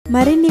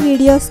మరిన్ని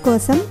వీడియోస్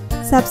కోసం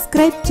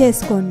సబ్స్క్రైబ్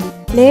చేసుకోండి.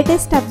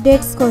 లేటెస్ట్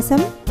అప్డేట్స్ కోసం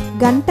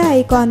గంట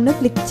ఐకాన్ను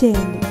క్లిక్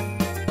చేయండి.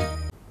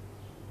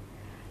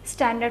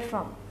 స్టాండర్డ్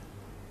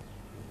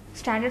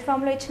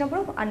ఫామ్లో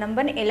ఇచ్చినప్పుడు ఆ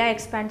నెంబర్ని ఎలా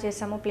ఎక్స్పాండ్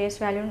చేసాము ప్లేస్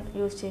వాల్యూని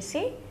యూజ్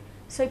చేసి.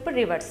 సో ఇప్పుడు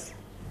రివర్స్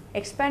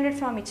ఎక్స్పాండెడ్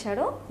ఫామ్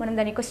ఇచ్చాడు, మనం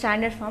దానికి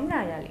స్టాండర్డ్ ఫామ్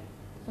రాయాలి.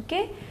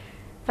 Okay,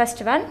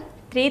 first one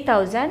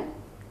 3000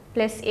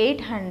 plus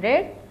 800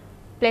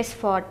 plus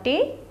 40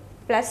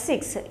 plus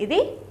 6.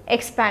 ఇది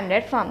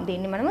ఎక్స్పాండెడ్ ఫామ్.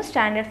 దీన్ని మనము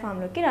స్టాండర్డ్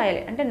ఫామ్లోకి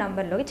రాయాలి, అంటే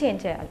నంబర్లోకి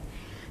చేంజ్ చేయాలి.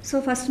 సో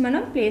ఫస్ట్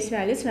మనం ప్లేస్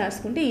వాల్యూస్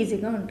రాసుకుంటే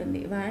ఈజీగా ఉంటుంది.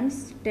 Once,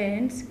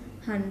 tense,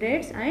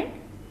 hundreds and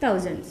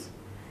thousands.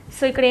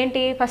 So ఇక్కడ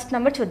ఏంటి, ఫస్ట్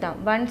నెంబర్ చూద్దాం.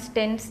 Once,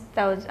 tense,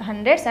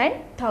 hundreds and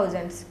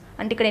thousands.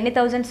 అంటే ఇక్కడ ఎన్ని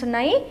థౌజండ్స్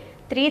ఉన్నాయి?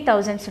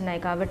 3000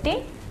 ఉన్నాయి కాబట్టి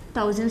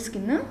థౌజండ్స్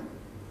కింద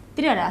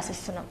 3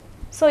 రాసిస్తున్నాం.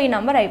 సో ఈ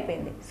నెంబర్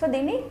అయిపోయింది. సో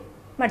దీన్ని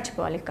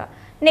మర్చిపోవాలి. ఇక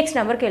నెక్స్ట్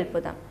నెంబర్కి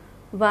వెళ్ళిపోదాం.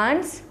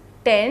 Once,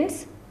 tense,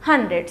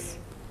 hundreds.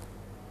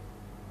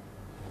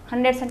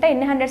 హండ్రెడ్స్ అంటే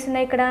ఎన్ని హండ్రెడ్స్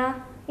ఉన్నాయి ఇక్కడ?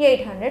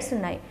 8 హండ్రెడ్స్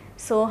ఉన్నాయి.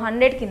 సో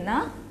 100 కింద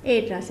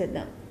 8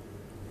 రాసేద్దాం.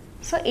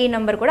 సో ఈ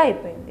నెంబర్ కూడా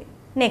అయిపోయింది.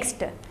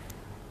 Next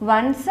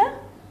once,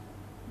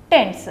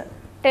 tense.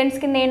 టెన్స్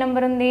కింద ఏ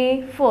నెంబర్ ఉంది?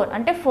 4.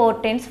 అంటే 4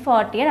 టెన్స్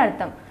 40 అని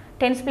అర్థం.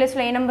 టెన్స్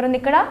ప్లేస్లో ఏ నెంబర్ ఉంది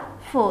ఇక్కడ?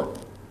 4.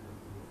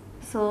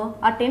 సో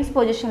ఆ టెన్స్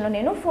పొజిషన్లో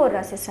నేను 4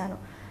 రాసేసాను.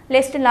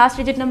 లాస్ట్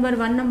డిజిట్ నెంబర్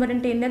 1 నెంబర్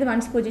అంటే ఏంటి? అది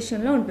వన్స్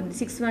పొజిషన్లో ఉంటుంది.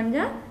 6 1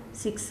 జా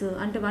 6.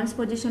 అంటే వన్స్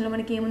పొజిషన్లో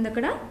మనకి ఏముంది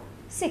అక్కడ?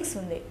 6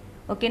 ఉంది.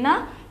 ఓకేనా?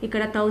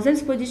 ఇక్కడ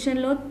థౌజండ్స్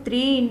పొజిషన్లో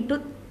 3 ×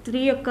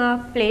 3 యొక్క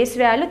ప్లేస్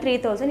వాల్యూ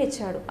 3000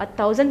 ఇచ్చాడు. ఆ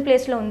 1000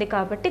 ప్లేస్లో ఉంది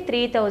కాబట్టి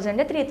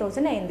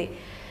 3000 అయింది.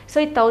 సో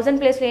ఈ 1000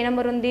 ప్లేస్లో ఏ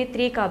నెంబర్ ఉంది?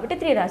 3 కాబట్టి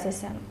 3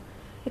 రాసేసాను.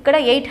 ఇక్కడ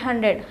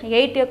 800,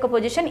 8 యొక్క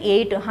పొజిషన్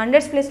 8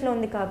 హండ్రెడ్స్ ప్లేస్లో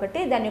ఉంది కాబట్టి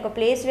దాని యొక్క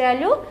ప్లేస్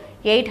వాల్యూ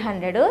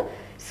 800.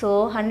 సో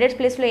హండ్రెడ్స్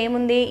ప్లేస్లో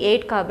ఏముంది?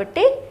 8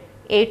 కాబట్టి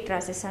 8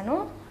 రాసేసాను.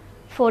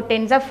 4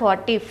 10s are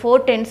 40. 4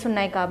 టెన్స్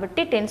ఉన్నాయి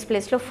కాబట్టి టెన్స్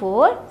ప్లేస్లో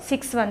 4,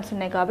 6 వన్స్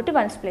ఉన్నాయి కాబట్టి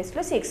వన్స్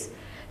ప్లేస్లో 6.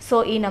 సో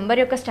ఈ నెంబర్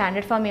యొక్క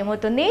స్టాండర్డ్ ఫామ్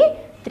ఏమవుతుంది?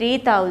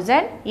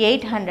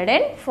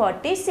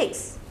 3846.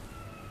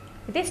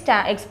 ఇది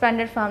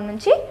ఎక్స్పాండెడ్ ఫామ్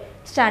నుంచి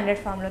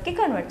స్టాండర్డ్ ఫామ్లోకి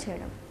కన్వర్ట్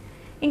చేయడం.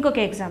 ఇంకొక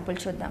ఎగ్జాంపుల్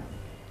చూద్దాం.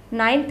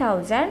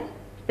 9000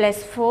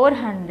 ప్లస్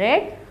 400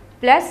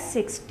 ప్లస్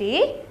 60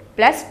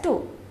 ప్లస్ 2.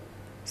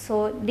 సో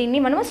దీన్ని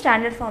మనము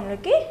స్టాండర్డ్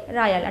ఫామ్లోకి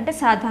రాయాలి, అంటే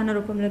సాధారణ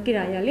రూపంలోకి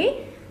రాయాలి.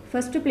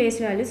 ఫస్ట్ ప్లేస్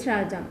వాల్యూస్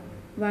రాద్దాం.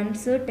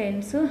 Once,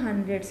 tense,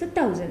 hundreds,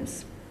 thousands.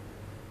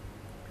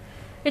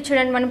 ఇది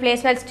చూడండి, మనం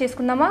ప్లేస్ వాల్యూస్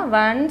తీసుకుందామా?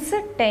 Once,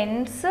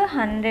 tense,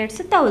 hundreds,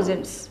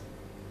 thousands.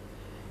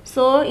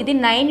 So ఇది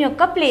 9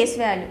 యొక్క ప్లేస్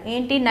వాల్యూ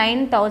ఏంటి?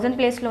 9000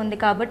 ప్లేస్లో ఉంది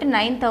కాబట్టి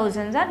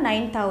 9000s are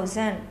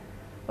 9000.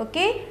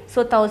 ఓకే, సో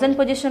 1000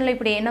 పొజిషన్లో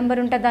ఇప్పుడు ఏ నెంబర్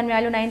ఉంటే దాని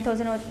వాల్యూ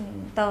 9000 అవుతుంది.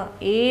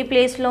 ఏ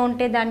ప్లేస్లో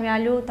ఉంటే దాని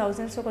వాల్యూ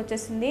థౌజండ్స్లోకి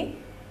వచ్చేసింది.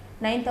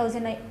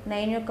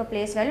 9 యొక్క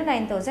ప్లేస్ వాల్యూ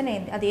 9000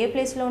 అయింది. అది ఏ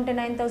ప్లేస్లో ఉంటే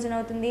 9000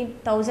 అవుతుంది?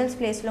 థౌజండ్స్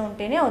ప్లేస్లో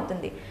ఉంటేనే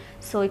అవుతుంది.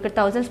 సో ఇక్కడ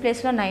థౌజండ్స్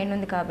ప్లేస్లో 9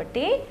 ఉంది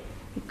కాబట్టి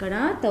ఇక్కడ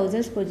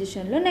థౌజండ్స్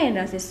పొజిషన్లో 9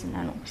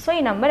 రాసేస్తున్నాను. సో ఈ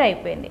నెంబర్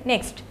అయిపోయింది.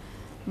 Next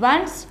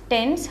once,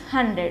 tense,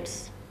 hundreds.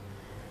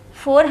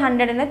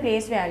 400 అనే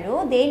ప్లేస్ వాల్యూ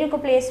దేని యొక్క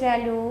ప్లేస్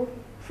వాల్యూ?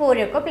 4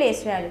 యొక్క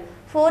ప్లేస్ వాల్యూ.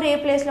 4 ఏ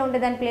ప్లేస్లో ఉంటే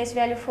దాని ప్లేస్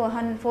వాల్యూ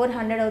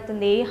 400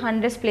 అవుతుంది.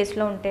 హండ్రెడ్స్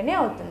ప్లేస్లో ఉంటేనే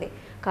అవుతుంది.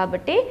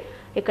 కాబట్టి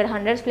ఇక్కడ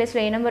హండ్రెడ్స్ ప్లేస్లో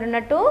ఏ నెంబర్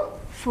ఉన్నట్టు?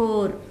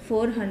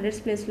 4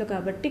 హండ్రెడ్స్ ప్లేస్లో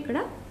కాబట్టి ఇక్కడ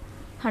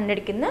 100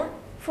 కింద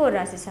 4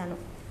 రాసేసాను.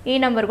 ఈ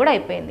నెంబర్ కూడా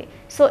అయిపోయింది.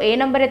 సో ఏ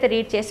నెంబర్ అయితే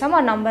రీడ్ చేసామో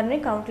ఆ నెంబర్ని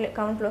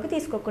కౌంట్లోకి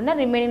తీసుకోకుండా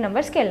రిమైనింగ్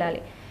నెంబర్స్కి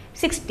వెళ్ళాలి.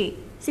 60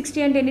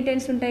 అంటే ఎన్ని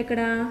టెన్స్ ఉంటాయి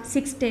ఇక్కడ?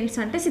 6 టెన్స్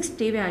అంటే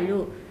 60 వాల్యూ.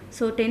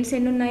 సో టెన్స్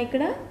ఎన్ని ఉన్నాయి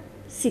ఇక్కడ?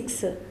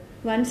 6.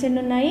 వన్స్ ఎన్ని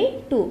ఉన్నాయి?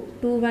 2.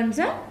 2 1s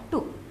are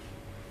 2.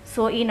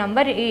 సో ఈ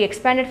నంబర్ ఈ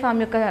ఎక్స్పాండెడ్ ఫామ్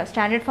యొక్క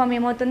స్టాండర్డ్ ఫామ్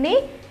ఏమవుతుంది?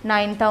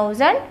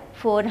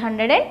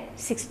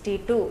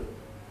 9462.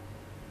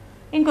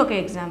 ఇంకొక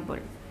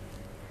example.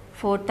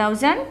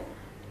 4000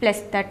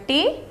 plus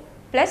 30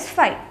 plus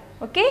 5.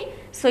 Okay,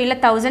 so ఇలా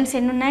థౌజండ్స్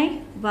ఎన్ని ఉన్నాయి?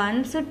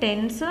 Once,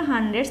 tense,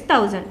 hundreds,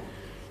 1000.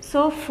 So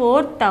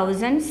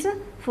 4000s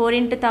 4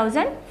 ×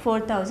 1000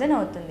 4000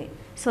 అవుతుంది.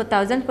 సో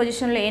 1000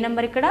 పొజిషన్లో ఏ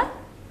నెంబర్ ఇక్కడ?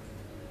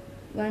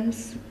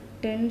 Once,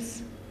 tense,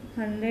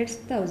 hundreds,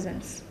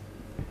 thousands.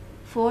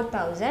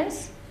 4000s.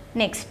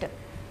 Next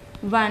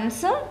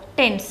once,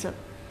 tense.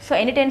 So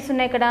ఎన్ని టెన్స్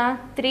ఉన్నాయి ఇక్కడ?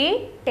 3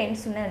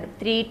 టెన్స్ ఉన్నాయండి.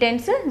 3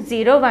 టెన్స్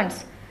 0 వన్స్.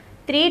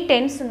 3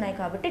 టెన్స్ ఉన్నాయి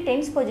కాబట్టి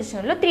టెన్స్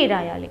పొజిషన్లో 3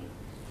 రాయాలి.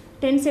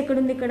 టెన్స్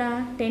ఎక్కడుంది ఇక్కడ?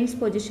 టెన్స్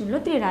పొజిషన్లో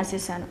 3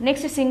 రాసేసాను.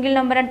 నెక్స్ట్ సింగిల్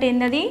నెంబర్ అంటే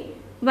ఏంటది?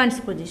 Once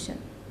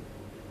position.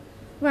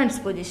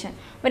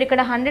 మరి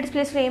ఇక్కడ హండ్రెడ్స్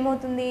ప్లేస్లో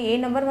ఏమవుతుంది? ఏ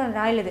నెంబర్ మనం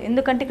రాయలేదు,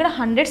 ఎందుకంటే ఇక్కడ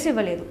హండ్రెడ్స్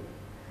ఇవ్వలేదు.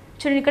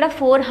 చూడండి, ఇక్కడ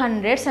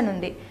 400s అని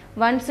ఉంది.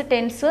 వన్స్,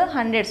 టెన్స్,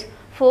 హండ్రెడ్స్,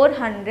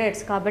 400s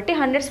కాబట్టి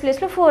హండ్రెడ్స్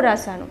ప్లేస్లో 4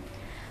 రాశాను.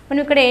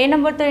 మనం ఇక్కడ ఏ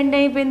నెంబర్తో ఎండ్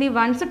అయిపోయింది?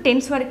 వన్స్,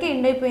 టెన్స్ వరకే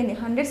ఎండ్ అయిపోయింది,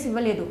 హండ్రెడ్స్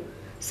ఇవ్వలేదు.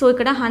 సో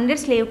ఇక్కడ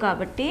హండ్రెడ్స్ లేవు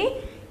కాబట్టి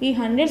ఈ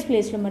హండ్రెడ్స్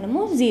ప్లేస్లో మనము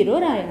 0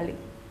 రాయాలి.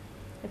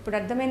 ఇప్పుడు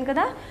అర్థమైంది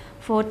కదా?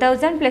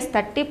 4000 ప్లస్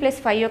 30 ప్లస్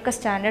 5 యొక్క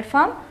స్టాండర్డ్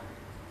ఫామ్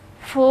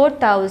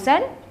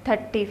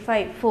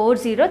 4035.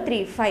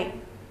 4035.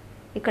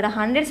 ఇక్కడ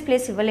హండ్రెడ్స్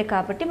ప్లేస్ ఇవ్వలే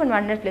కాబట్టి మనం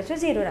 100 ప్లేస్లో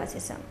 0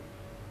 రాసేసాం.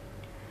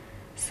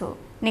 సో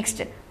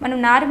నెక్స్ట్ మనం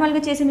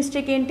నార్మల్గా చేసే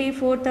మిస్టేక్ ఏంటి,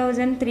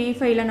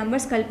 4035 ఇలా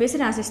నెంబర్స్ కలిపేసి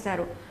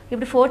రాసేస్తారు.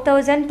 ఇప్పుడు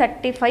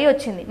 4035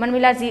 వచ్చింది, మనం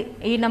ఇలా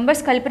ఈ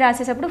నెంబర్స్ కలిపి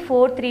రాసేటప్పుడు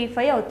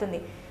 435 అవుతుంది.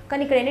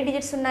 కానీ ఇక్కడ ఎన్ని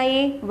డిజిట్స్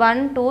ఉన్నాయి,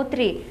 1 2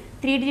 3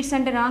 3 డిజిట్స్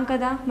అంటే రాంగ్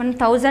కదా. మనం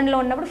 1000లో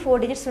ఉన్నప్పుడు 4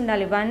 డిజిట్స్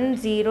ఉండాలి,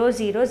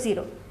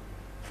 1000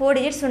 4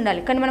 డిజిట్స్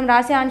ఉండాలి. కానీ మనం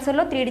రాసే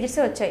ఆన్సర్లో 3 డిజిట్స్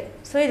వచ్చాయి.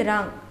 సో ఇది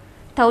రాంగ్.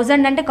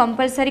 1000 అంటే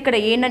కంపల్సరీ ఇక్కడ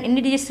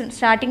ఎన్ని డిజిట్స్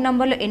స్టార్టింగ్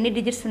నెంబర్లో ఎన్ని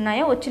డిజిట్స్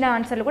ఉన్నాయో వచ్చిన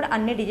ఆన్సర్లో కూడా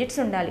అన్ని డిజిట్స్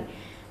ఉండాలి.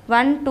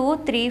 1 2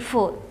 3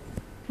 4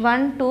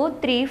 1 2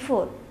 3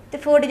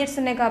 4 డిజిట్స్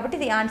ఉన్నాయి కాబట్టి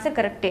ఇది ఆన్సర్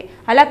కరెక్టే.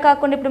 అలా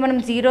కాకుండా ఇప్పుడు మనం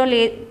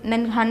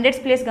నేను 100s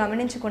ప్లేస్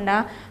గమనించకుండా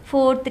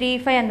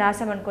 435 అని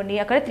రాసామనుకోండి,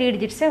 అక్కడ 3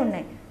 డిజిట్సే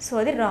ఉన్నాయి. సో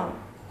అది రాంగ్,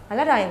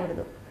 అలా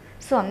రాయకూడదు.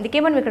 సో అందుకే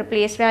మనం ఇక్కడ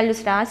ప్లేస్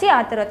వాల్యూస్ రాసి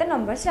ఆ తర్వాత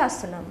నంబర్స్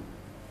రాస్తున్నాము.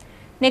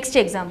 నెక్స్ట్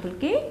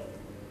ఎగ్జాంపుల్కి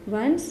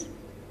 1s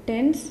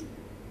 10s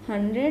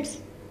 100s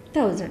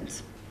 1000s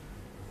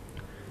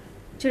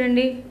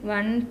చూడండి.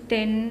 1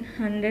 10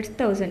 100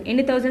 1000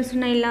 ఎన్ని థౌజండ్స్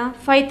ఉన్నాయి, ఇలా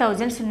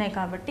 5000s ఉన్నాయి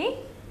కాబట్టి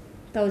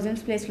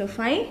 1000s ప్లేస్లో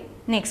 5.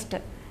 నెక్స్ట్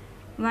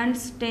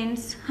 1s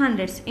 10s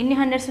 100s ఎన్ని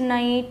హండ్రెడ్స్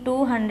ఉన్నాయి,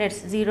 200s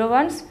 0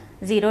 1s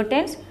 0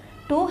 10s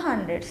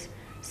 200s.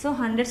 So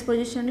 100s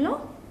పొజిషన్లో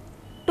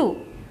 2.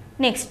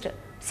 నెక్స్ట్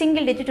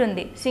సింగిల్ డిజిట్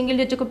ఉంది, సింగిల్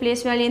డిజిట్ ఒక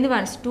ప్లేస్ వాల్యూ ఏంది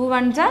 1s, 2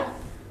 1s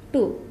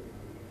 2.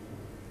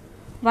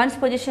 1s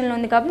పొజిషన్లో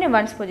ఉంది కాబట్టి నేను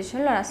 1s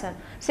పొజిషన్లో రాశాను.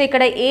 సో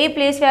ఇక్కడ ఏ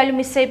ప్లేస్ వాల్యూ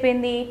మిస్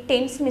అయిపోయింది,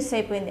 10s మిస్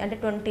అయిపోయింది. అంటే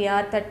 20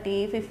 30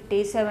 50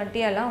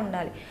 70 అలా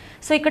ఉండాలి.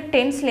 సో ఇక్కడ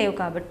 10s లేవు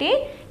కాబట్టి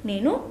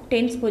నేను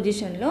 10s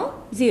పొజిషన్లో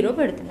 0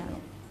 పెడుతున్నాను.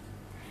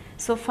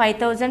 సో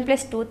 5000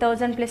 +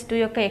 2000 + 2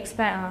 యొక్క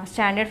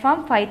స్టాండర్డ్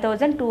ఫామ్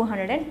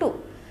 5202.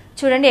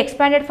 చూడండి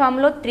ఎక్స్పాండెడ్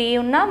ఫామ్లో 3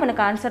 ఉన్నా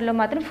మనకు ఆన్సర్లో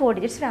మాత్రం 4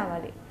 డిజిట్స్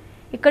రావాలి.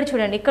 ఇక్కడ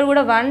చూడండి, ఇక్కడ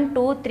కూడా 1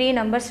 2 3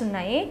 నెంబర్స్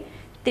ఉన్నాయి,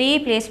 3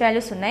 ప్లేస్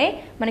వాల్యూస్ ఉన్నాయి,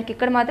 మనకి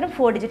ఇక్కడ మాత్రం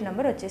 4 డిజిట్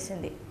నెంబర్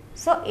వచ్చేసింది.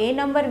 సో ఏ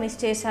నెంబర్ మిస్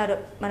చేశారో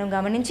మనం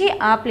గమనించి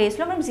ఆ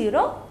ప్లేస్లో మనం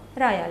 0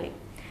 రాయాలి.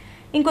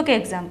 ఇంకొక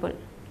ఎగ్జాంపుల్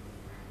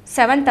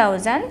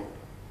 7000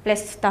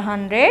 +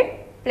 100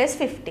 +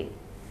 50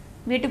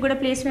 వీటికి కూడా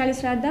ప్లేస్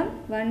వాల్యూస్ రాద్దాం.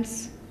 1s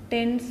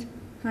 10s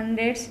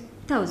 100s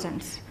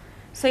 1000s.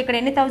 So ఇక్కడ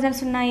ఎన్ని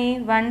థౌజండ్స్ ఉన్నాయి,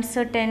 1s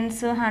 10s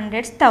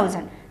 100s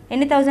 1000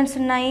 ఎన్ని థౌజండ్స్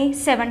ఉన్నాయి,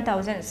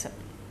 7000s.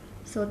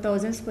 సో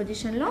 1000s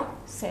పొజిషన్లో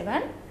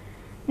 7.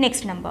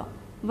 Next number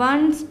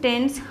 1s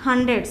 10s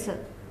 100s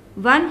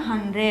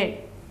 100.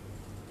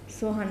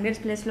 So 100s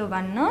ప్లేస్లో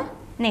 1.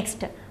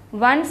 నెక్స్ట్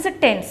 1s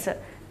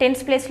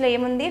 10s ప్లేస్లో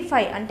ఏముంది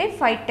 5, అంటే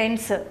 5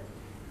 10s.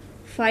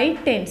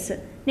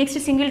 Next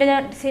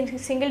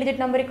single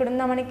digit number ఇక్కడ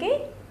ఉందా, మనకి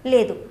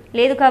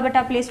లేదు కాబట్టి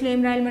ఆ ప్లేస్లో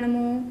ఏం రాయాలి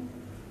మనము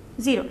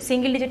 0.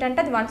 సింగిల్ డిజిట్ అంటే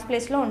అది 1s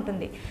ప్లేస్లో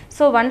ఉంటుంది.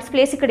 సో 1s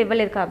ప్లేస్ ఇక్కడ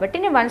ఇవ్వలేదు కాబట్టి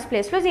నేను 1s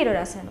ప్లేస్లో 0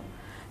 రాశాను.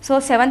 సో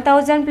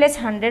 7000 +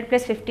 100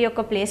 + 50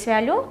 యొక్క ప్లేస్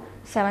వాల్యూ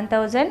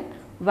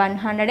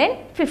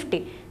 7150.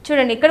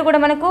 చూడండి ఇక్కడ కూడా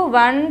మనకు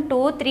 1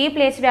 2 3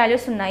 ప్లేస్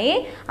వాల్యూస్ ఉన్నాయి,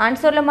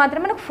 ఆన్సర్లో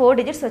మాత్రం మనకు 4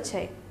 డిజిట్స్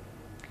వచ్చాయి.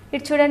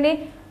 ఇటు చూడండి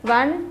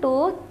 1 2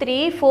 3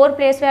 4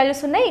 ప్లేస్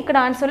వాల్యూస్ ఉన్నాయి, ఇక్కడ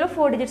ఆన్సర్లో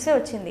 4 డిజిట్సే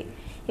వచ్చింది.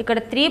 ఇక్కడ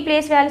 3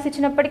 ప్లేస్ వాల్యూస్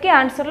ఇచ్చినప్పటికీ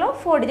ఆన్సర్లో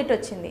 4 డిజిట్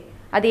వచ్చింది.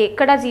 అది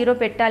ఎక్కడ 0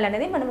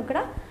 పెట్టాలనేది మనం ఇక్కడ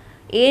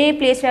ఏ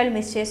ప్లేస్ వాల్యూ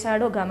మిస్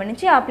చేశాడో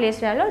గమనించి ఆ ప్లేస్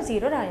వాల్యూలో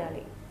 0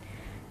 రాయాలి.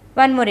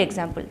 One more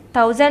example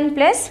 1000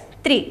 +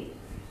 3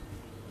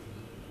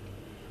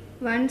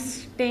 1s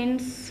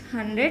 10s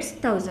 100s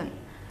 1000.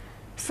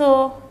 So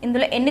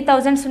ఇందులో ఎన్ని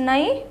థౌజండ్స్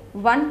ఉన్నాయి,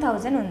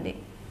 1000 ఉంది.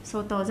 సో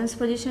 1000s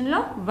పొజిషన్లో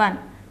 1.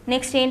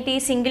 నెక్స్ట్ ఏంటి,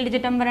 సింగిల్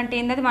డిజిట్ నెంబర్ అంటే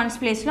ఏంటది 1s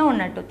ప్లేస్లో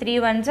ఉన్నట్టు, 3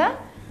 1s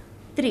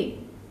 3.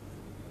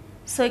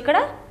 సో ఇక్కడ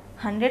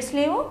 100s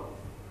లేవు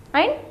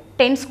అండ్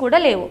 10s కూడా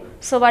లేవు.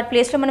 సో వాటి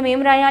ప్లేస్లో మనం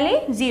ఏం రాయాలి,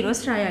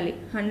 0s రాయాలి.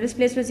 100s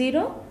ప్లేస్లో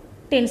 0,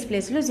 10s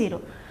ప్లేస్లో 0.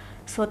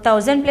 సో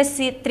 1000 +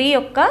 3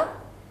 యొక్క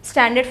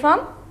స్టాండర్డ్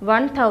ఫామ్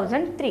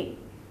 1003.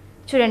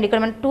 చూడండి ఇక్కడ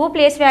మన 2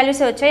 ప్లేస్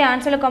వాల్యూస్ వచ్చాయి,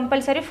 ఆన్సర్లో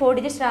కంపల్సరీ 4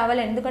 డిజిట్స్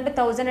రావాలి. ఎందుకంటే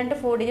 1000 అంటే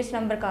 4 డిజిట్స్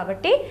నెంబర్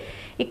కాబట్టి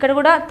ఇక్కడ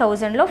కూడా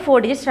 1000లో 4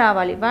 డిజిట్స్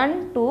రావాలి. 1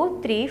 2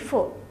 3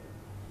 4.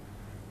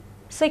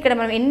 సో ఇక్కడ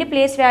మనం ఎన్ని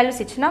ప్లేస్ వాల్యూస్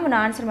ఇచ్చినా మన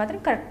ఆన్సర్ మాత్రం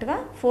కరెక్ట్గా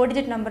 4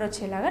 డిజిట్ నెంబర్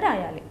వచ్చేలాగా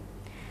రాయాలి.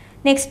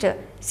 నెక్స్ట్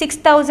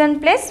 6000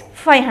 +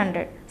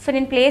 500. సో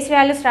నేను ప్లేస్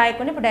వాల్యూస్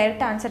రాయకుండా ఇప్పుడు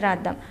డైరెక్ట్ ఆన్సర్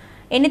రాద్దాం.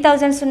 ఎన్ని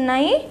థౌజండ్స్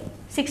ఉన్నాయి,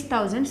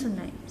 6000s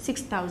ఉన్నాయి.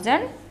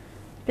 6000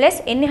 ప్లస్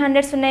ఎన్ని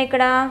హండ్రెడ్స్ ఉన్నాయి,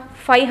 ఇక్కడ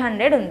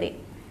 500 ఉంది.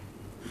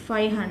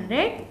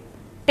 500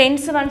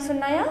 10s 1s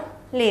ఉన్నాయా,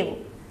 లేవు.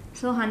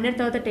 సో 100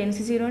 తర్వాత 10s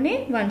 0ని,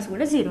 1s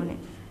కూడా 0నే.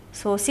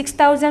 సో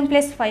 6000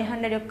 +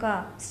 500 యొక్క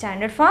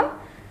స్టాండర్డ్ ఫామ్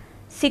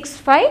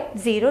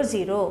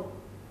 6500.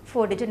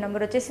 4 డిజిట్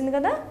నెంబర్ వచ్చేసింది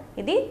కదా,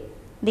 ఇది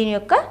దీని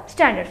యొక్క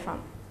standard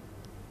form.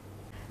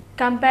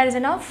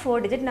 Comparison of 4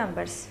 digit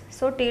numbers.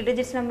 So 3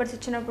 digits numbers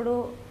ఇచ్చినప్పుడు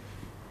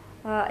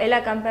ఎలా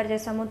కంపేర్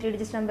చేస్తామో, 3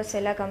 డిజిట్స్ నెంబర్స్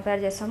ఎలా కంపేర్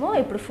చేస్తామో,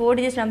 ఇప్పుడు 4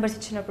 డిజిట్స్ నెంబర్స్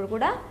ఇచ్చినప్పుడు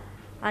కూడా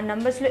ఆ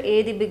నెంబర్స్లో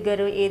ఏది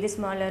బిగ్గరు ఏది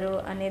స్మాలరు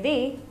అనేది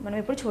మనం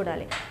ఇప్పుడు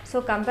చూడాలి. సో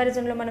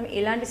కంపారిజన్లో మనం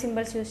ఎలాంటి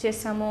సింబల్స్ యూజ్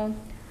చేస్తాము,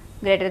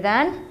 greater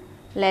than,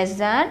 less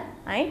than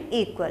and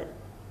equal.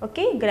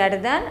 Okay,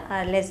 greater than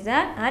or less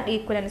than or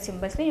equal అనే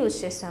సింబల్స్ని యూజ్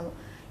చేస్తాము.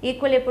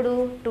 ఈక్వల్ ఎప్పుడు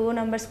 2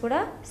 నెంబర్స్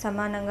కూడా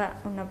సమానంగా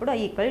ఉన్నప్పుడు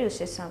ఈక్వల్ యూజ్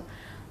చేస్తాము.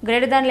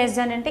 గ్రేటర్ దాన్ లెస్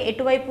దాన్ అంటే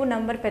ఎటువైపు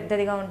నెంబర్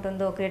పెద్దదిగా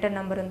ఉంటుందో గ్రేటర్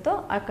నెంబర్ ఉందో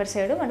అక్కడ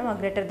సైడ్ మనం ఆ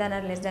greater than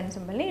or less than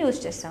సింబల్ని యూజ్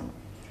చేస్తాము.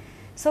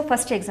 సో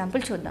ఫస్ట్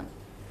ఎగ్జాంపుల్ చూద్దాం.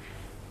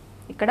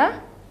 ఇక్కడ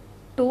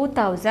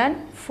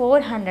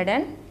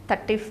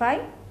 2435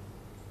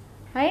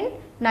 అండ్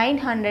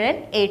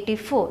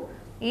 984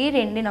 ఈ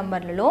రెండు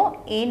నంబర్లలో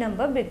ఏ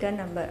నెంబర్ బిగ్గర్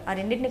నెంబర్, ఆ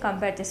రెండింటిని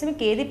కంపేర్ చేస్తే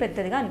మీకు ఏది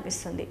పెద్దదిగా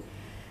అనిపిస్తుంది.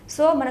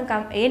 సో మనం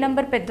ఏ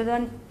నెంబర్ పెద్దదో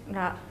అని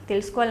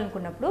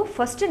తెలుసుకోవాలనుకున్నప్పుడు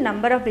first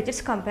number of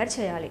digits compare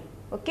చేయాలి.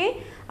 ఓకే,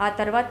 ఆ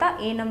తర్వాత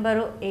ఏ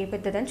నెంబరు ఏ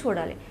పెద్దదని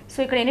చూడాలి. సో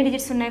ఇక్కడ ఎన్ని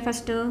డిజిట్స్ ఉన్నాయి?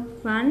 ఫస్ట్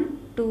 1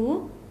 2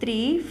 3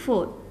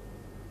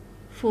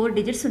 4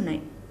 డిజిట్స్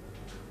ఉన్నాయి.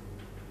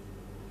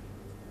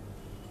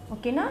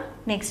 ఓకేనా.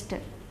 నెక్స్ట్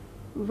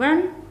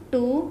 1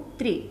 2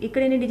 3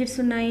 ఇక్కడ ఎన్ని డిజిట్స్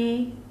ఉన్నాయి?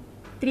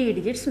 3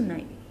 డిజిట్స్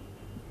ఉన్నాయి.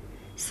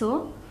 సో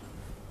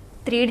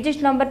 3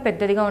 డిజిట్ నెంబర్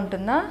పెద్దదిగా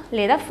ఉంటుందా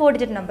లేదా 4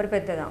 డిజిట్ నెంబర్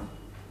పెద్దదా?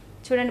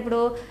 చూడండి,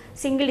 ఇప్పుడు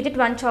సింగిల్ డిజిట్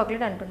 1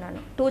 చాక్లెట్ అంటున్నాను,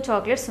 2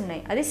 చాక్లెట్స్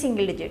ఉన్నాయి, అది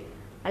సింగిల్ డిజిట్.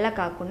 అలా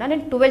కాకుండా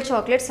నేను 12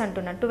 చాక్లెట్స్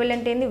అంటున్నాను. 12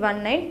 అంటే ఏంది? 1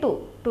 9 2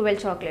 12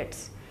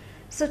 చాక్లెట్స్.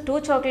 సో 2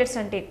 చాక్లెట్స్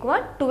అంటే ఎక్కువ,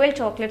 12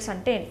 చాక్లెట్స్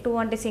అంటే 2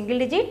 అంటే సింగిల్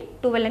డిజిట్,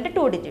 12 అంటే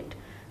 2 డిజిట్.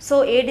 సో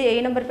ఏ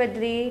నెంబర్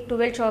పెద్దది?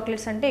 12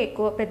 చాక్లెట్స్ అంటే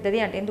ఎక్కువ పెద్దది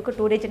అంటే, ఎందుకు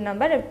 2 డిజిట్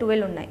నెంబర్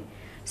 12 ఉన్నాయి.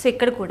 సో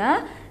ఇక్కడ కూడా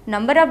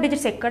నంబర్ ఆఫ్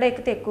డిజిట్స్ ఎక్కడ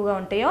ఎక్కితే ఎక్కువగా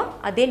ఉంటాయో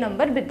అదే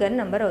నెంబర్ బిగ్గర్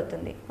నెంబర్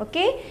అవుతుంది.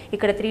 ఓకే,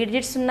 ఇక్కడ 3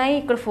 డిజిట్స్ ఉన్నాయి,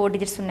 ఇక్కడ 4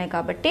 డిజిట్స్ ఉన్నాయి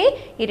కాబట్టి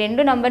ఈ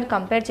రెండు నెంబర్ని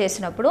కంపేర్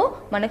చేసినప్పుడు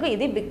మనకు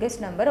ఇది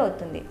బిగ్గెస్ట్ నెంబర్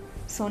అవుతుంది.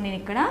 సో నేను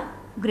ఇక్కడ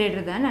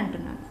గ్రేటర్ దాన్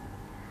అంటున్నాను.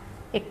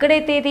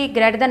 ఎక్కడైతే ఇది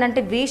గ్రేటర్ దాన్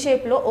అంటే బీ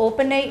షేప్లో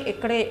ఓపెన్ అయ్యి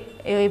ఎక్కడ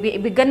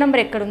బిగ్గర్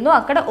నెంబర్ ఎక్కడుందో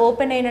అక్కడ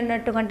ఓపెన్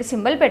అయినటువంటి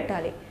సింబల్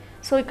పెట్టాలి.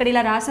 సో ఇక్కడ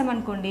ఇలా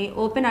రాసామనుకోండి,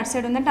 ఓపెన్ అటు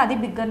సైడ్ ఉందంటే అది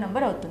బిగ్గర్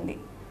నెంబర్ అవుతుంది.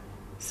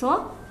 సో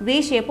వి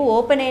షేప్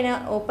ఓపెన్ అయి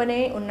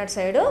ఉన్న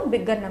సైడ్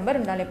బిగ్గర్ నెంబర్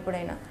ఉండాలి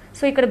ఎప్పుడైనా.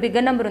 సో ఇక్కడ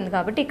బిగ్గర్ నెంబర్ ఉంది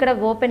కాబట్టి ఇక్కడ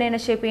ఓపెన్ అయిన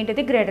షేప్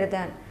ఏంటిది? Greater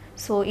than.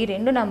 సో ఈ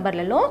రెండు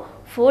నంబర్లలో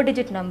 4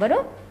 డిజిట్ నెంబరు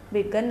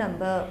బిగ్గర్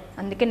నెంబర్,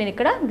 అందుకే నేను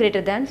ఇక్కడ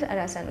గ్రేటర్ దాన్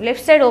రాశాను.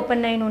 లెఫ్ట్ సైడ్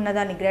ఓపెన్ అయి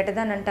ఉన్నదాన్ని గ్రేటర్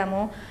దాన్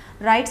అంటాము,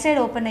 రైట్ సైడ్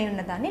ఓపెన్ అయి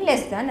ఉన్నదాన్ని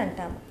లెస్ దాన్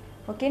అంటాము.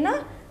 ఓకేనా.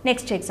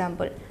 Next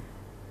example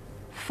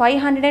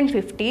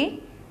 550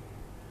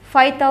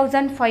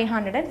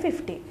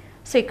 5550.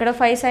 సో ఇక్కడ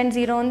 5 సైన్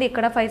 0 ఉంది,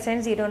 ఇక్కడ 5 సైన్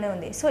 0నే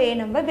ఉంది. సో ఏ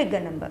నెంబర్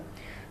బిగ్గర్ నెంబర్?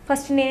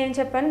 ఫస్ట్ నేనేం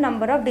చెప్పాను,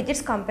 నెంబర్ ఆఫ్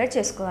డిజిట్స్ కంపేర్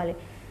చేసుకోవాలి.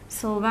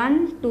 సో 1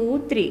 2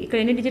 3 ఇక్కడ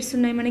ఎన్ని డిజిట్స్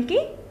ఉన్నాయి? మనకి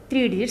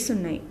 3 డిజిట్స్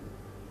ఉన్నాయి.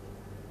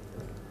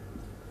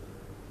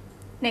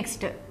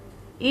 నెక్స్ట్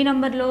ఈ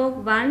నెంబర్లో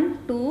 1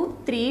 2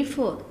 3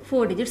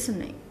 4 డిజిట్స్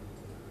ఉన్నాయి.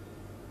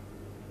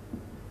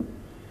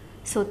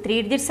 So 3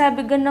 digits are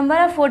bigger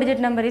number, 4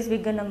 digit number is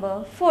bigger number?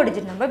 4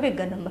 digit number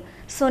bigger number.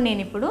 So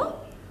నేను ఇప్పుడు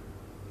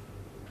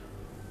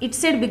ఇట్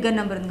సైడ్ బిగ్గర్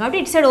నెంబర్ ఉంది కాబట్టి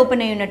ఇట్ సైడ్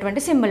ఓపెన్ అయి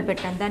ఉన్నటువంటి సింబల్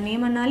పెట్టాను. దాన్ని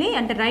ఏమనాలి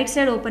అంటే రైట్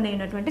సైడ్ ఓపెన్ అయి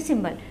ఉన్నటువంటి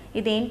సింబల్.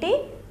 ఇదేంటి?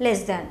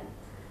 Less than.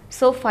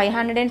 సో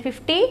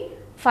 550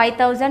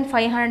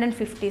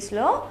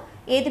 5550స్లో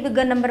ఏది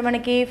బిగ్గర్ నెంబర్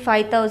మనకి?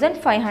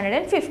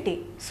 5550.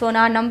 సో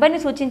నా నంబర్ని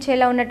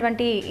సూచించేలా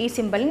ఉన్నటువంటి ఈ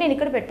సింబల్ని నేను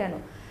ఇక్కడ పెట్టాను.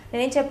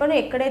 నేనేం చెప్పాను,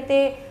 ఎక్కడైతే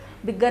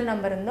బిగ్గర్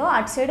నెంబర్ ఉందో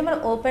అటు సైడ్ మనం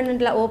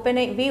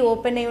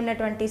ఓపెన్ అయి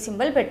ఉన్నటువంటి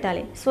సింబల్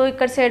పెట్టాలి. సో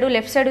ఇక్కడ సైడ్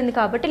లెఫ్ట్ సైడ్ ఉంది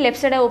కాబట్టి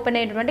లెఫ్ట్ సైడ్ ఓపెన్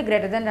అయ్యేటువంటి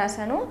గ్రేటర్ దాన్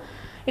రాశాను.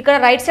 ఇక్కడ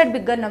రైట్ సైడ్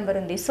బిగ్గర్ నెంబర్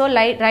ఉంది, సో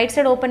రైట్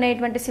సైడ్ ఓపెన్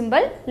అయ్యేటువంటి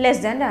సింబల్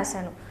లెస్ దాన్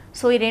రాశాను.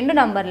 సో ఈ రెండు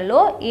నంబర్లలో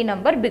ఈ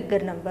number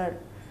bigger number.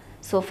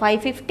 So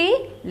 550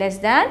 less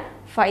than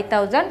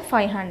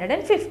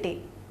 5550.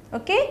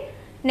 Okay,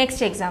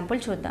 next example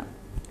చూద్దాం.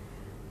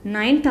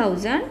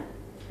 9000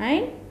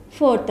 అండ్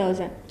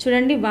 4000.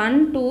 చూడండి 1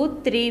 2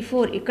 3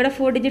 4 ఇక్కడ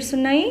 4 డిజిట్స్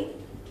ఉన్నాయి.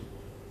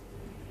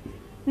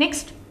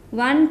 నెక్స్ట్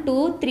 1 2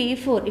 3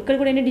 4 ఇక్కడ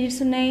కూడా ఎన్ని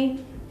డిజిట్స్ ఉన్నాయి?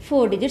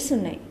 4 డిజిట్స్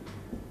ఉన్నాయి.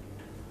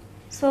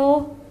 సో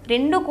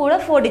రెండు కూడా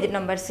 4 డిజిట్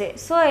నెంబర్సే.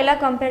 సో ఎలా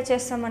కంపేర్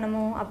చేస్తాం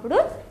మనము? అప్పుడు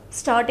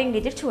స్టార్టింగ్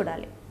డిజిట్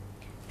చూడాలి.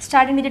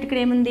 స్టార్టింగ్ డిజిట్ ఇక్కడ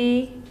ఏముంది?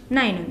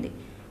 9 ఉంది,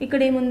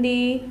 ఇక్కడ ఏముంది?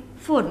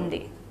 4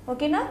 ఉంది.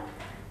 ఓకేనా.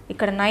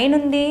 ఇక్కడ 9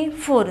 ఉంది,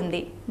 4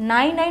 ఉంది.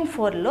 9 9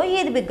 4లో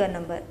ఏది bigger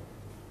number?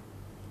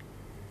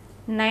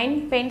 9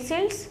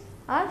 pencils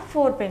are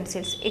 4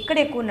 pencils? ఎక్కడ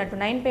ఎక్కువ ఉన్నట్టు?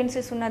 9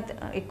 పెన్సిల్స్ ఉన్న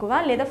ఎక్కువ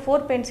లేదా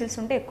 4 పెన్సిల్స్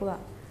ఉంటే ఎక్కువ?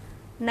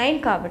 9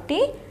 కాబట్టి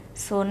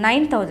సో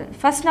 9000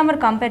 ఫస్ట్ నెంబర్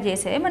కంపేర్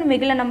చేసే, మనం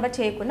మిగిలిన నెంబర్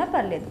చేయకుండా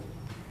పర్లేదు.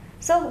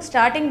 సో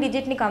స్టార్టింగ్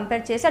డిజిట్ని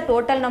కంపేర్ చేసి ఆ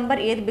టోటల్ నెంబర్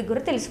ఏది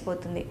బిగ్గరో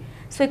తెలిసిపోతుంది.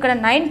 సో ఇక్కడ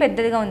 9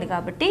 పెద్దదిగా ఉంది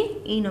కాబట్టి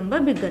ఈ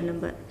number bigger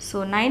number. So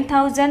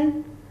 9000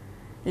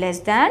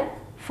 less than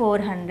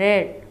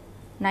 400.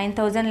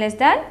 9000 less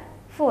than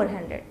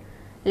 400.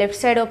 Left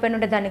side open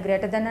ఉంటే దాన్ని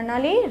గ్రేటర్ దాన్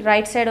అనాలి,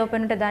 రైట్ సైడ్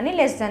ఓపెన్ ఉంటే దాన్ని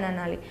లెస్ దాన్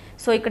అనాలి.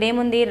 సో ఇక్కడ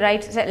ఏముంది?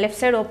 లెఫ్ట్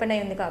సైడ్ ఓపెన్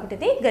అయి ఉంది కాబట్టి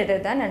ఇది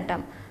గ్రేటర్ దాన్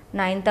అంటాం.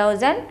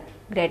 9000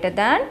 గ్రేటర్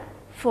దాన్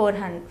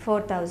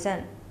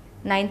 4000.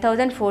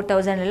 9000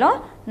 4000లలో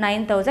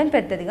 9000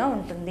 పెద్దదిగా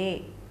ఉంటుంది.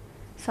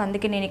 సో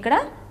అందుకే నేను ఇక్కడ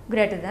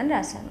గ్రేటర్ దాన్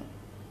రాశాను.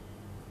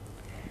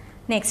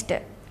 నెక్స్ట్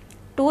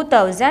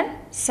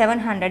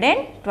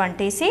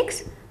 2726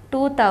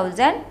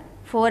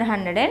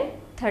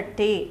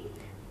 2430.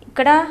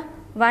 ఇక్కడ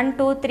 1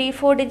 2 3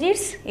 4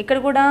 డిజిట్స్, ఇక్కడ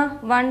కూడా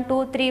 1 2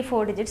 3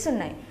 4 డిజిట్స్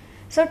ఉన్నాయి.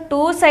 సో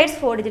 2 సైడ్స్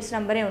 4 డిజిట్స్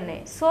నెంబరే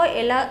ఉన్నాయి. సో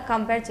ఎలా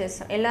కంపేర్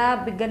చేస్తాం, ఎలా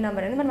బిగ్గర్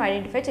నెంబర్ అనేది మనం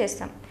ఐడెంటిఫై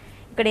చేస్తాం?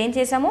 ఇక్కడ ఏం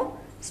చేసాము?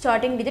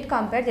 స్టార్టింగ్ డిజిట్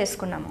కంపేర్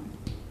చేసుకున్నాము.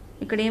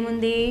 ఇక్కడ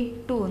ఏముంది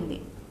 2 ఉంది,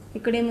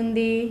 ఇక్కడ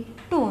ఏముంది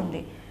 2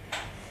 ఉంది.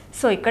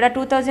 సో ఇక్కడ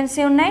 2000s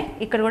ఉన్నాయి,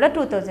 ఇక్కడ కూడా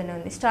 2000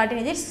 ఉంది. స్టార్టింగ్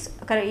డిజిట్స్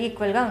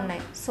ఈక్వల్గా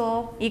ఉన్నాయి. సో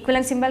ఈక్వల్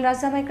అని సింబల్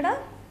రాద్దామా ఇక్కడ?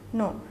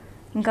 నో,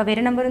 ఇంకా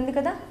వేరే నెంబర్ ఉంది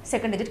కదా,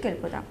 సెకండ్ డిజిట్కి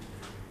వెళ్ళిపోదాం.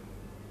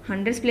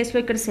 100s ప్లేస్లో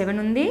ఇక్కడ 7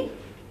 ఉంది,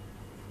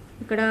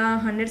 ఇక్కడ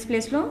 100s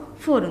ప్లేస్లో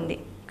 4 ఉంది.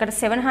 ఇక్కడ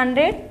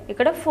 700,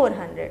 ఇక్కడ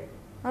 400,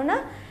 అవునా?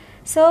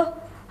 సో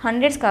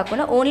 100s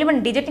కాకుండా ఓన్లీ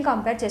మనం డిజిట్ని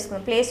కంపేర్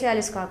చేసుకున్నాం, ప్లేస్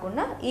వాల్యూస్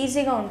కాకుండా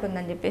ఈజీగా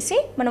ఉంటుందని చెప్పేసి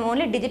మనం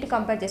ఓన్లీ డిజిట్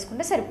కంపేర్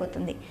చేసుకుంటే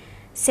సరిపోతుంది.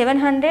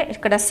 700,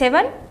 ఇక్కడ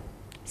 7,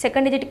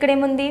 సెకండ్ డిజిట్ ఇక్కడ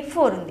ఏముంది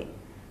 4 ఉంది.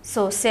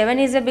 So 7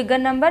 is a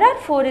bigger number are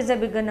 4 is a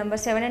bigger number?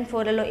 7 and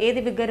 4లలో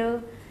ఏది బిగ్గరు?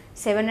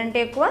 7 అంటే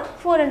ఎక్కువ,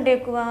 4 అంటే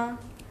ఎక్కువ?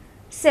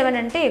 7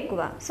 అంటే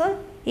ఎక్కువ. సో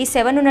ఈ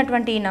 7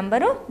 ఉన్నటువంటి ఈ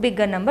నెంబరు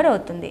బిగ్గర్ నెంబర్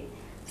అవుతుంది.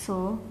 సో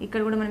ఇక్కడ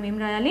కూడా మనం ఏం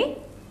రాయాలి?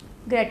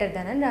 గ్రేటర్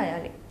దాన్ అని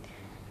రాయాలి.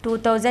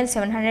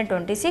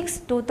 2726,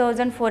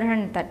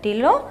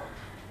 2430లో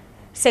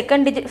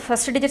second digit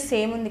first digit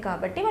same ఉంది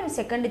కాబట్టి మనం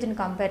సెకండ్ డిజిట్ని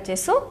కంపేర్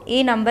చేస్తూ ఈ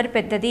నంబర్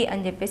పెద్దది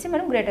అని చెప్పేసి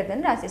మనం గ్రేటర్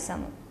దెన్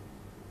రాసేసాము.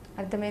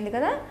 అర్థమైంది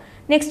కదా?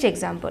 Next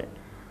example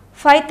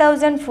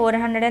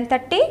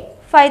 5430,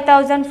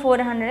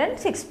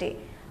 5460.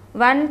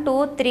 1 2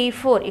 3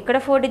 4 ఇక్కడ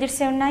 4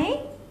 డిజిట్సే ఉన్నాయి.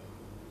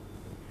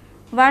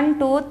 1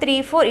 2 3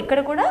 4 ఇక్కడ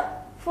కూడా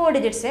 4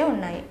 డిజిట్సే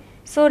ఉన్నాయి.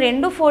 సో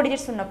రెండు 4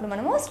 డిజిట్స్ ఉన్నప్పుడు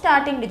మనము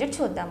స్టార్టింగ్ డిజిట్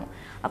చూద్దాము.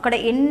 అక్కడ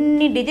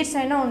ఎన్ని డిజిట్స్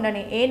అయినా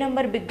ఉండని, ఏ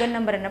నెంబర్ బిగ్గర్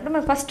నెంబర్ అన్నప్పుడు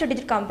మనం ఫస్ట్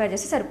డిజిట్ కంపేర్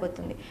చేస్తే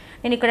సరిపోతుంది.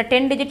 నేను ఇక్కడ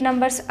 10 డిజిట్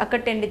నెంబర్స్, అక్కడ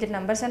 10 డిజిట్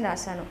నెంబర్స్ అని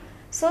రాశాను.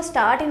 సో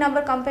స్టార్టింగ్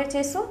నెంబర్ కంపేర్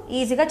చేస్తూ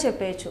ఈజీగా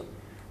చెప్పేయచ్చు.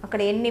 అక్కడ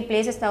ఎన్ని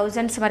ప్లేసెస్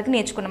thousands వరకు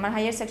నేర్చుకున్నాం. మన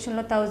హయ్యర్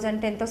సెక్షన్లో 1000,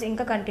 10,000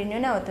 ఇంకా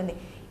కంటిన్యూనే అవుతుంది.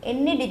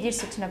 ఎన్ని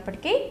డిజిట్స్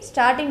వచ్చినప్పటికీ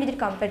స్టార్టింగ్ డిజిట్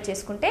కంపేర్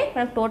చేసుకుంటే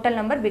మనకు టోటల్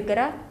నెంబర్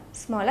బిగ్గరా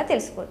స్మాలా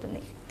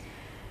తెలిసిపోతుంది.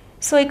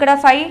 సో ఇక్కడ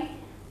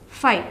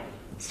 5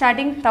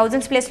 స్టార్టింగ్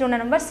thousands ప్లేస్లో ఉన్న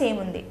నెంబర్ సేమ్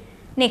ఉంది.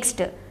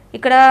 నెక్స్ట్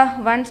ఇక్కడ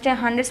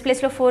 100s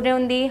ప్లేస్లో 4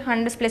 ఉంది,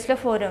 100s ప్లేస్లో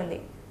 4 ఉంది.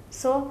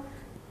 సో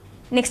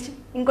నెక్స్ట్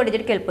ఇంకో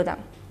డిజిట్కి వెళ్ళిపోదాం.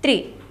 3.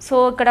 సో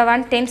ఇక్కడ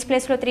 10s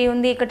ప్లేస్లో 3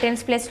 ఉంది, ఇక్కడ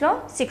 10s ప్లేస్లో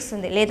 6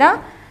 ఉంది. లేదా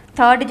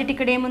థర్డ్ డిజిట్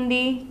ఇక్కడ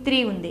ఏముంది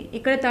 3 ఉంది,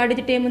 ఇక్కడ థర్డ్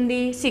డిజిట్ ఏముంది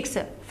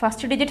 6.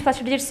 ఫస్ట్ డిజిట్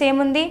సేమ్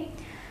ఉంది,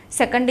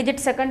 సెకండ్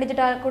డిజిట్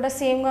కూడా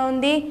సేమ్గా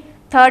ఉంది.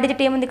 థర్డ్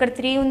డిజిట్ ఏముంది, ఇక్కడ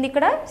 3 ఉంది,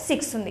 ఇక్కడ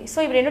 6 ఉంది. సో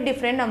ఇవి రెండు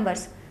డిఫరెంట్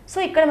నెంబర్స్. సో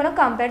ఇక్కడ మనం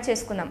కంపేర్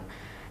చేసుకున్నాం.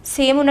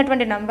 సేమ్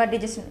ఉన్నటువంటి నెంబర్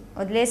డిజిట్స్ని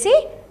వదిలేసి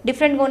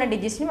డిఫరెంట్గా ఉన్న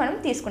డిజిట్స్ని మనం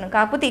తీసుకున్నాం.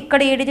 కాకపోతే ఇక్కడ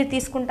ఏ డిజిట్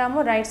తీసుకుంటామో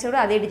రైట్ సైడ్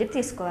అదే డిజిట్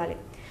తీసుకోవాలి.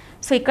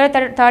 సో ఇక్కడ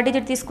థర్డ్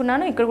డిజిట్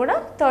తీసుకున్నాను, ఇక్కడ కూడా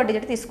థర్డ్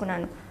డిజిట్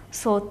తీసుకున్నాను.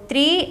 So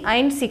 3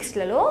 and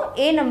 6లలో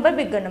A number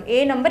bigger number, A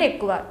number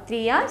ఎక్కువ?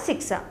 3 or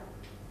 6?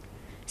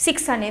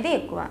 6 అనేది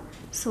ఎక్కువ.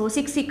 సో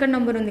 6 ఇక్కడ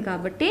నెంబర్ ఉంది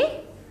కాబట్టి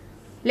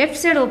లెఫ్ట్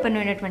సైడ్ ఓపెన్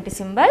అయినటువంటి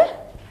symbol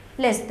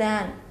less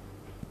than.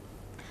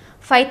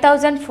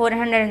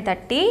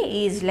 5430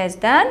 is less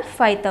than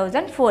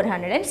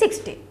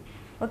 5460.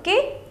 Okay,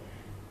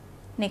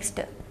 next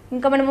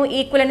ఇంకా మనము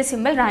ఈక్వల్ అనే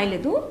సింబల్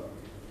రాయలేదు.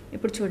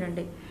 ఇప్పుడు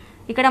చూడండి,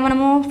 ఇక్కడ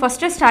మనము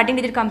ఫస్ట్ స్టార్టింగ్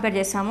డిజిట్ కంపేర్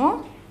చేసాము.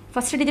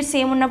 ఫస్ట్ డిజిట్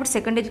సేమ్ ఉన్నప్పుడు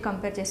సెకండ్ డిజిట్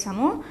కంపేర్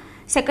చేసాము.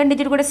 సెకండ్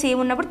డిజిట్ కూడా సేమ్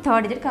ఉన్నప్పుడు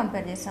థర్డ్ డిజిట్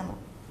కంపేర్ చేసాము.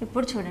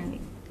 ఇప్పుడు చూడండి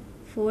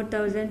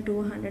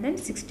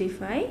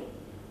 4265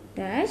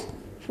 డాష్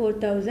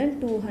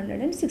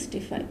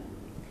 4265.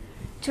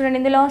 చూడండి,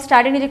 ఇందులో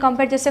స్టార్టింగ్ డిజిట్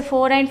కంపేర్ చేస్తే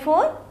 4 and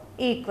 4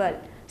 equal,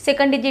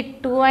 second digit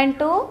 2 and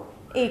 2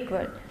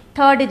 equal,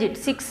 third digit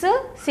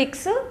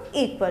 6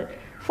 equal,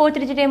 fourth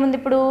digit ఏముంది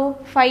ఇప్పుడు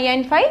 5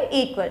 and 5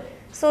 ఈక్వల్.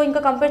 సో ఇంకా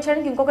కంపేర్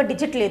చేయడానికి ఇంకొక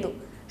డిజిట్ లేదు.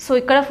 సో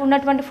ఇక్కడ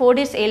ఉన్నటువంటి 4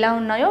 డిజిట్స్ ఎలా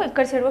ఉన్నాయో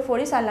ఇక్కడ సైడ్ 4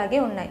 డిజిట్స్ అలాగే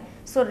ఉన్నాయి.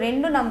 సో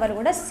రెండు నంబర్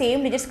కూడా సేమ్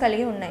డిజిట్స్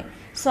కలిగి ఉన్నాయి.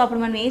 సో అప్పుడు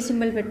మనం ఏ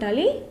సింబల్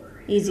పెట్టాలి?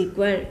 Is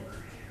equal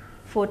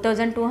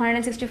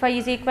 4265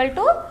 is equal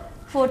to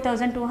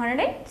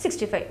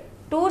 4265.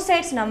 Two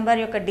sides number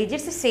యొక్క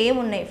డిజిట్స్ సేమ్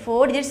ఉన్నాయి, 4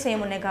 డిజిట్స్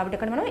సేమ్ ఉన్నాయి కాబట్టి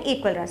ఇక్కడ మనం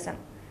ఈక్వల్ రాసాం.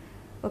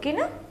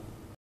 ఓకేనా?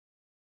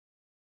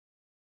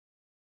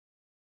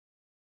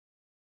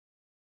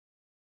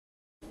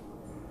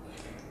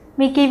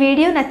 మీకు ఈ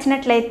వీడియో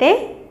నచ్చినట్లయితే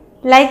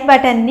లైక్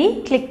బటన్ని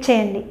క్లిక్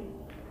చేయండి.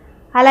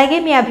 అలాగే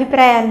మీ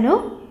అభిప్రాయాలను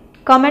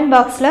కామెంట్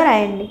బాక్స్లో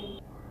రాయండి.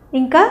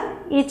 ఇంకా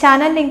ఈ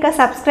ఛానల్ని ఇంకా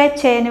సబ్స్క్రైబ్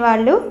చేయని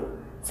వాళ్ళు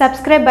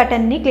సబ్స్క్రైబ్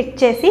బటన్ని క్లిక్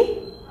చేసి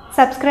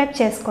సబ్స్క్రైబ్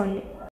చేసుకోండి.